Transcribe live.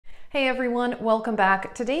Hey everyone, welcome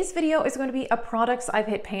back. Today's video is going to be a products I've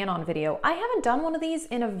hit pan on video. I haven't done one of these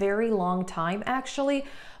in a very long time actually,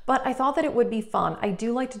 but I thought that it would be fun. I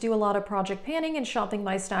do like to do a lot of project panning and shopping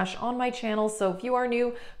my stash on my channel, so if you are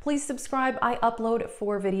new, please subscribe. I upload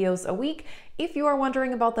 4 videos a week. If you are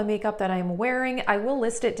wondering about the makeup that I'm wearing, I will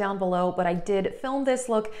list it down below, but I did film this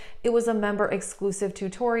look. It was a member exclusive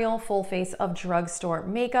tutorial, full face of drugstore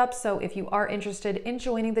makeup, so if you are interested in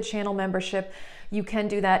joining the channel membership, you can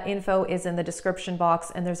do that. Info is in the description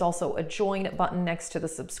box, and there's also a join button next to the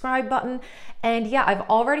subscribe button. And yeah, I've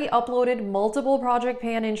already uploaded multiple Project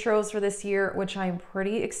Pan intros for this year, which I'm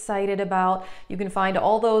pretty excited about. You can find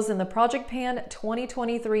all those in the Project Pan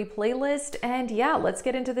 2023 playlist. And yeah, let's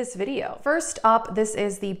get into this video. First up, this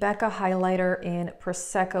is the Becca highlighter in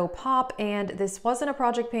Prosecco Pop, and this wasn't a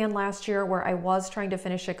Project Pan last year where I was trying to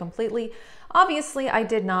finish it completely. Obviously I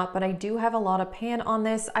did not, but I do have a lot of pan on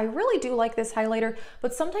this. I really do like this highlighter,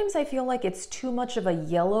 but sometimes I feel like it's too much of a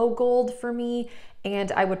yellow gold for me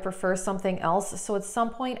and I would prefer something else. So at some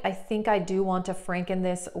point, I think I do want to franken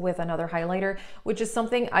this with another highlighter, which is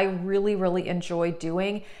something I really enjoy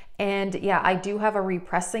doing. And yeah, I do have a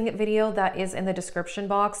repressing video that is in the description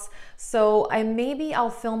box. So maybe I'll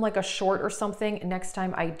film like a short or something next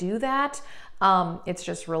time I do that. It's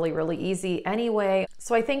just really easy anyway.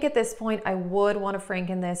 So I think at this point I would want to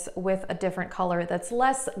franken this with a different color that's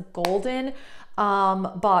less golden,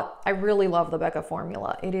 but I really love the Becca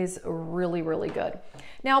formula. It is really good.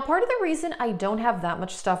 Now, part of the reason I don't have that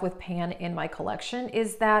much stuff with pan in my collection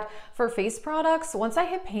is that for face products, once I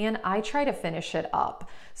hit pan, I try to finish it up.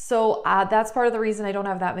 So that's part of the reason I don't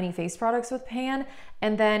have that many face products with pan.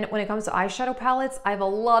 And then when it comes to eyeshadow palettes, I have a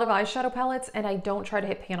lot of eyeshadow palettes and I don't try to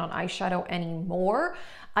hit pan on eyeshadow anymore.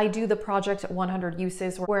 I do the Project 100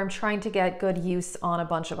 uses where I'm trying to get good use on a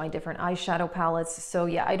bunch of my different eyeshadow palettes. So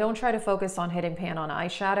yeah, I don't try to focus on hitting pan on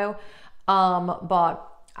eyeshadow, but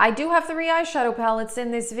I do have 3 eyeshadow palettes in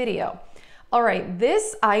this video. All right,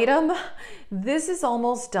 this item, this is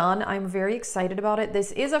almost done. I'm very excited about it.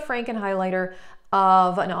 This is a Franken highlighter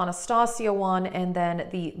of an Anastasia one, and then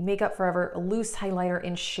the Makeup Forever loose highlighter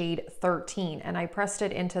in shade 13. And I pressed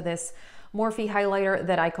it into this Morphe highlighter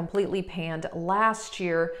that I completely panned last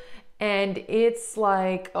year. And it's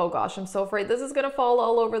like, oh gosh, I'm so afraid this is gonna fall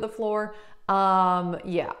all over the floor.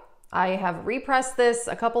 Yeah, I have repressed this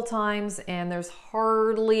a couple times and there's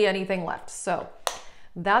hardly anything left. So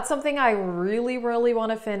that's something I really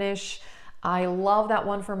wanna finish. I love that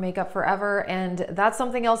one for Makeup Forever, and that's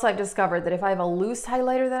something else I've discovered, that if I have a loose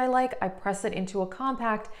highlighter that I like, I press it into a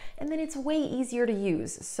compact and then it's way easier to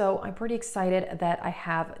use. So I'm pretty excited that I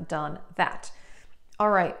have done that. All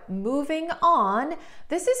right, moving on.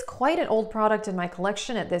 This is quite an old product in my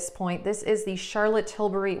collection at this point. This is the Charlotte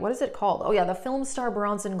Tilbury, what is it called? Oh yeah, the Film Star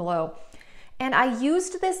Bronze and Glow. And I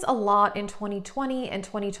used this a lot in 2020 and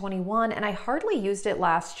 2021, and I hardly used it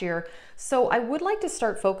last year. So I would like to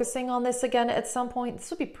start focusing on this again at some point.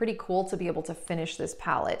 This would be pretty cool to be able to finish this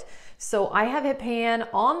palette. So I have hit pan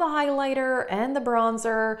on the highlighter and the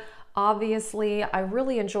bronzer. Obviously, I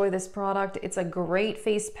really enjoy this product. It's a great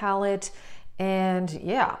face palette, and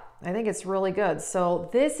yeah, I think it's really good.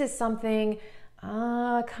 So this is something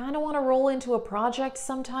I kind of want to roll into a project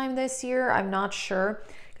sometime this year. I'm not sure.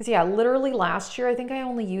 Because yeah, literally last year, I think I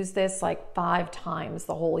only used this like 5 times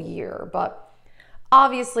the whole year, but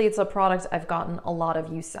obviously it's a product I've gotten a lot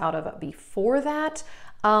of use out of before that.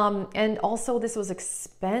 And also this was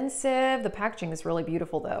expensive. The packaging is really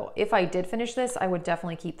beautiful though. If I did finish this, I would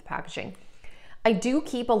definitely keep the packaging. I do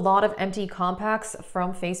keep a lot of empty compacts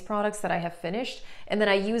from face products that I have finished, and then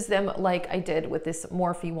I use them like I did with this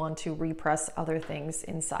Morphe one to repress other things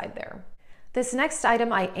inside there. This next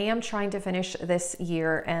item I am trying to finish this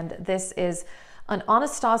year, and this is an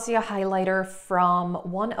Anastasia highlighter from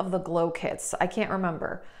one of the glow kits. I can't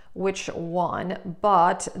remember which one,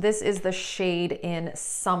 but this is the shade in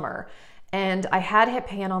Summer. And I had hit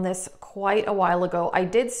pan on this quite a while ago. I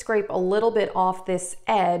did scrape a little bit off this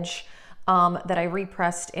edge that I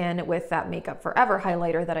repressed in with that Makeup Forever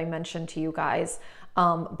highlighter that I mentioned to you guys,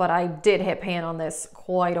 but I did hit pan on this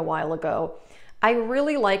quite a while ago. I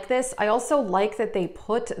really like this. I also like that they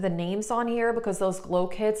put the names on here because those glow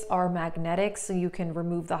kits are magnetic, so you can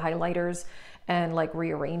remove the highlighters and like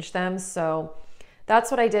rearrange them. So that's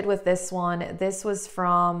what I did with this one. This was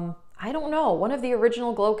from, I don't know, one of the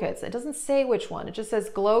original glow kits. It doesn't say which one. It just says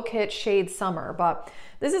Glow Kit Shade Summer, but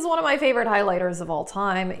this is one of my favorite highlighters of all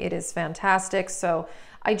time. It is fantastic. So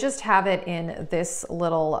I just have it in this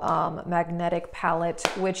little magnetic palette,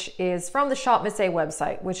 which is from the Shop Miss A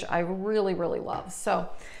website, which I really love. So,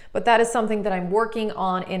 but that is something that I'm working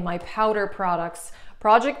on in my powder products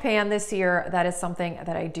project pan this year, that is something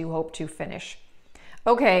that I do hope to finish.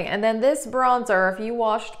 Okay, and then this bronzer, if you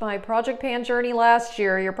watched my project pan journey last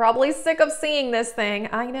year, you're probably sick of seeing this thing.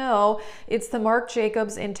 I know, it's the Marc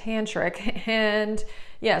Jacobs in Tantric. And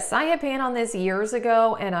yes, I had pan on this years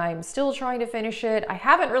ago and I'm still trying to finish it. I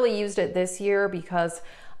haven't really used it this year because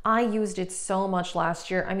I used it so much last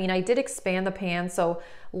year. I mean, I did expand the pan. So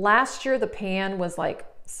last year the pan was like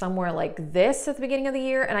somewhere like this at the beginning of the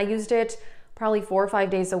year, and I used it probably 4 or 5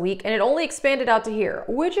 days a week, and it only expanded out to here,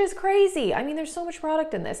 which is crazy. I mean, there's so much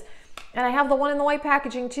product in this. And I have the one in the white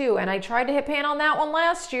packaging too, and I tried to hit pan on that one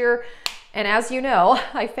last year, and as you know,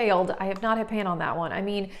 I failed. I have not hit pan on that one. I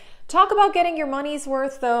mean, talk about getting your money's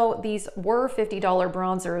worth though. These were $50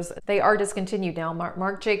 bronzers. They are discontinued now.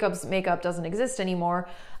 Marc Jacobs makeup doesn't exist anymore,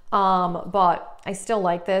 but I still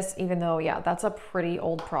like this, even though, yeah, that's a pretty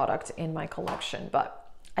old product in my collection, but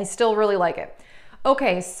I still really like it.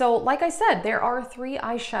 Okay, so like I said, there are 3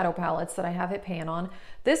 eyeshadow palettes that I have hit pan on.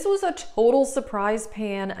 This was a total surprise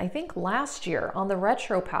pan, I think last year, on the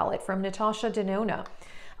Retro palette from Natasha Denona.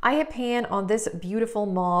 I hit pan on this beautiful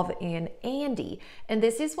mauve in Andy, and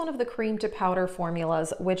this is one of the cream to powder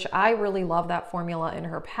formulas, which I really love that formula in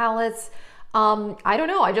her palettes. I don't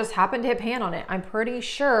know, I just happened to hit pan on it. I'm pretty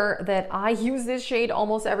sure that I use this shade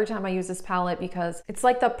almost every time I use this palette because it's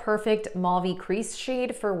like the perfect mauve crease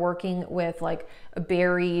shade for working with like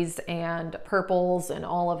berries and purples and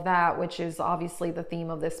all of that, which is obviously the theme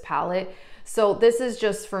of this palette. So this is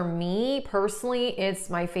just, for me personally, it's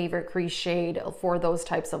my favorite crease shade for those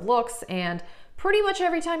types of looks, and pretty much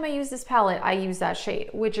every time I use this palette, I use that shade,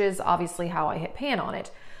 which is obviously how I hit pan on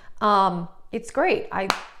it. It's great.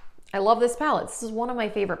 I love this palette. This is one of my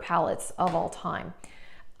favorite palettes of all time.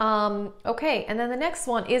 Okay, and then the next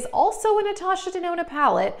one is also a Natasha Denona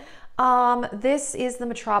palette. This is the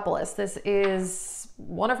Metropolis. This is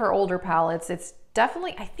one of her older palettes. It's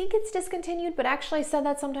definitely, I think it's discontinued, but actually I said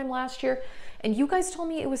that sometime last year, and you guys told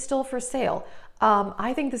me it was still for sale.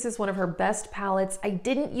 I think this is one of her best palettes. I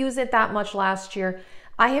didn't use it that much last year.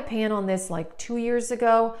 I hit pan on this like 2 years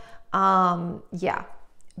ago. Yeah.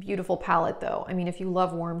 Beautiful palette though. I mean, if you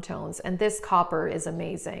love warm tones, and this copper is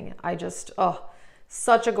amazing. I just, oh,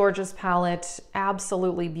 such a gorgeous palette.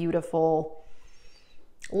 Absolutely beautiful.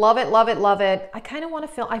 Love it, love it, love it. I kind of want to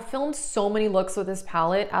film, I filmed so many looks with this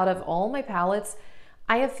palette. Out of all my palettes,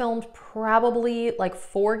 I have filmed probably like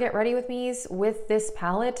 4 Get Ready With Me's with this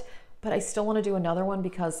palette, but I still want to do another one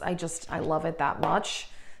because I love it that much.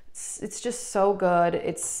 It's just so good.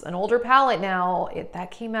 It's an older palette now.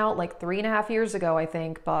 That came out like 3.5 years ago, I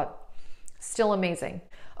think, but still amazing.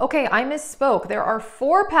 Okay, I misspoke. There are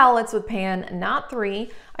 4 palettes with pan, not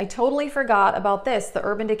 3. I totally forgot about this, the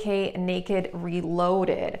Urban Decay Naked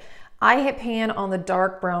Reloaded. I hit pan on the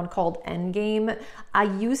dark brown called Endgame. I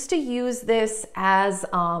used to use this as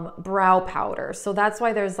brow powder. So that's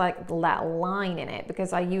why there's like that line in it,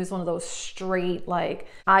 because I use one of those straight like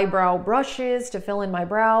eyebrow brushes to fill in my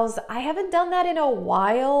brows. I haven't done that in a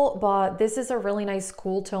while, but this is a really nice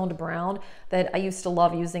cool toned brown that I used to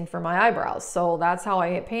love using for my eyebrows. So that's how I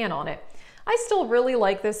hit pan on it. I still really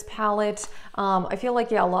like this palette. I feel like,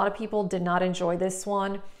 yeah, a lot of people did not enjoy this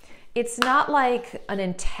one. It's not like an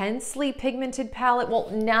intensely pigmented palette. Well,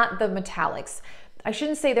 not the metallics. I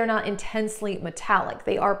shouldn't say they're not intensely metallic.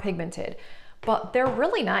 They are pigmented, but they're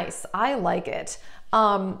really nice. I like it.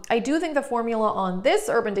 I do think the formula on this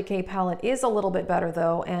Urban Decay palette is a little bit better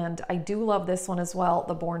though, and I do love this one as well,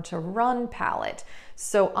 the Born to Run palette.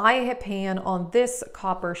 So I hit pan on this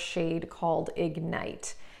copper shade called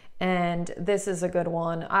Ignite. And this is a good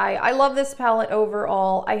one. I love this palette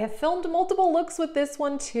overall. I have filmed multiple looks with this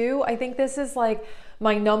one too. I think this is like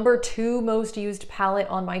my #2 most used palette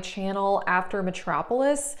on my channel after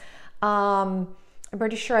Metropolis. I'm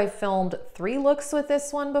pretty sure I filmed 3 looks with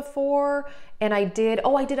this one before. And I did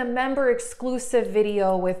a member exclusive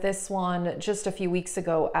video with this one just a few weeks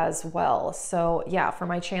ago as well. So yeah, for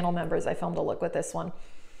my channel members, I filmed a look with this one.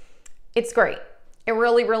 It's great. It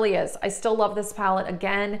really, really is. I still love this palette.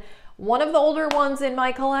 Again, one of the older ones in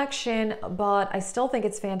my collection, but I still think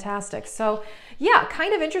it's fantastic. So yeah,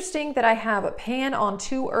 kind of interesting that I have a pan on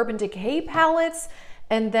 2 Urban Decay palettes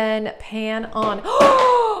and then pan on,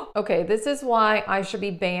 okay, this is why I should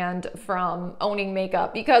be banned from owning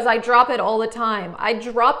makeup, because I drop it all the time. I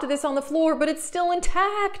dropped this on the floor, but it's still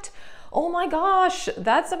intact. Oh my gosh,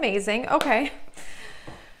 that's amazing. Okay.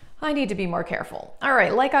 I need to be more careful. All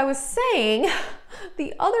right, like I was saying,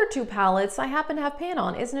 the other 2 palettes I happen to have pan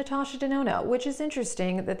on is Natasha Denona, which is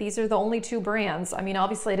interesting that these are the only 2 brands. I mean,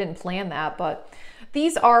 obviously I didn't plan that, but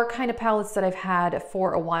these are kind of palettes that I've had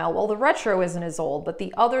for a while. Well, the Retro isn't as old, but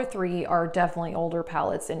the other 3 are definitely older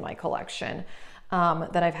palettes in my collection.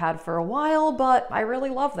 that I've had for a while, but I really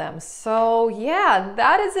love them. So yeah,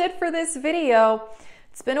 that is it for this video.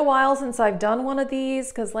 It's been a while since I've done one of these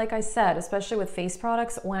because like I said, especially with face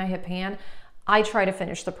products, when I hit pan, I try to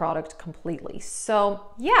finish the product completely. So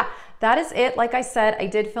yeah, that is it. Like I said, I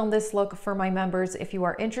did film this look for my members if you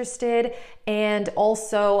are interested. And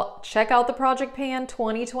also check out the Project Pan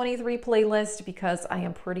 2023 playlist because I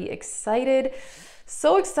am pretty excited.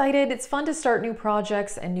 So excited. It's fun to start new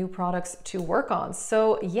projects and new products to work on.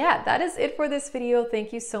 So yeah, that is it for this video.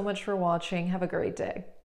 Thank you so much for watching. Have a great day.